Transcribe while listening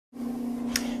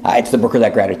Hi, it's the Brooke,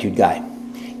 that gratitude guy.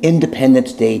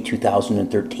 Independence Day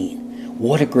 2013.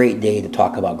 What a great day to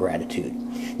talk about gratitude.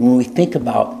 When we think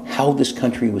about how this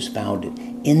country was founded,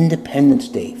 Independence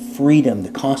Day, freedom, the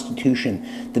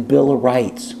Constitution, the Bill of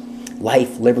Rights,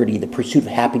 life, liberty, the pursuit of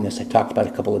happiness I talked about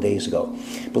a couple of days ago.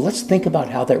 But let's think about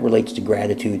how that relates to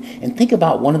gratitude, and think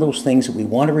about one of those things that we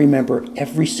want to remember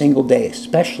every single day,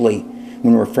 especially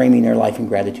when we're framing our life in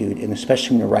gratitude, and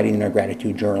especially when we're writing in our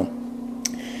gratitude journal.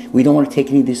 We don't want to take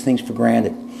any of these things for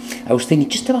granted. I was thinking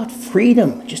just about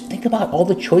freedom. Just think about all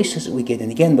the choices that we get.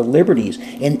 And again, the liberties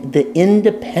and the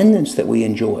independence that we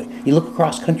enjoy. You look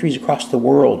across countries across the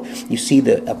world, you see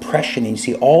the oppression, and you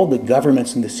see all the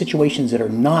governments and the situations that are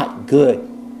not good.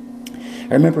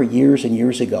 I remember years and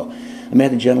years ago, I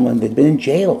met a gentleman that had been in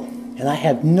jail, and I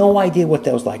have no idea what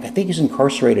that was like. I think he's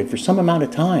incarcerated for some amount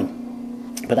of time.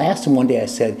 But I asked him one day, I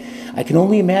said, I can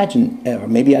only imagine, or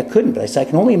maybe I couldn't, but I said, I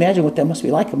can only imagine what that must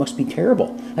be like. It must be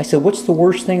terrible. I said, what's the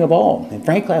worst thing of all? And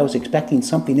frankly, I was expecting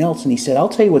something else. And he said, I'll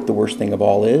tell you what the worst thing of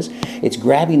all is. It's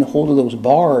grabbing hold of those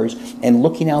bars and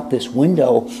looking out this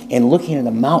window and looking at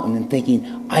a mountain and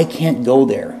thinking, I can't go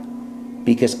there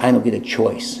because I don't get a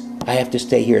choice. I have to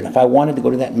stay here. And if I wanted to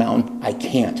go to that mountain, I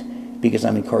can't because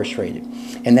I'm incarcerated.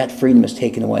 And that freedom is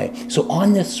taken away. So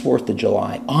on this 4th of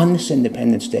July, on this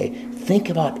Independence Day, think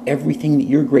about everything that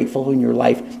you're grateful for in your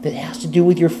life that has to do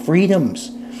with your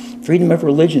freedoms. Freedom of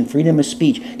religion, freedom of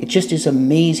speech. It just is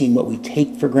amazing what we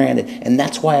take for granted. And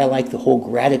that's why I like the whole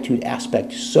gratitude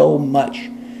aspect so much,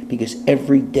 because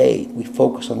every day we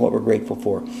focus on what we're grateful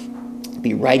for.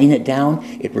 Be writing it down,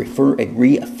 it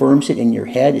reaffirms it in your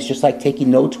head. It's just like taking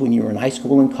notes when you were in high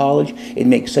school and college. It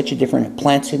makes such a difference. It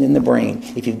plants it in the brain.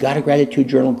 If you've got a gratitude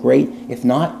journal, great. If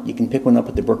not, you can pick one up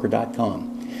at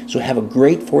thebrooker.com. So have a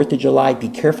great 4th of July. Be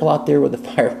careful out there with the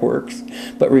fireworks.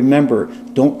 But remember,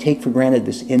 don't take for granted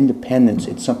this independence.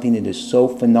 It's something that is so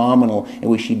phenomenal,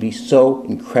 and we should be so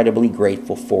incredibly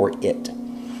grateful for it.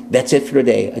 That's it for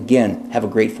today. Again, have a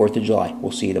great 4th of July.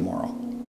 We'll see you tomorrow.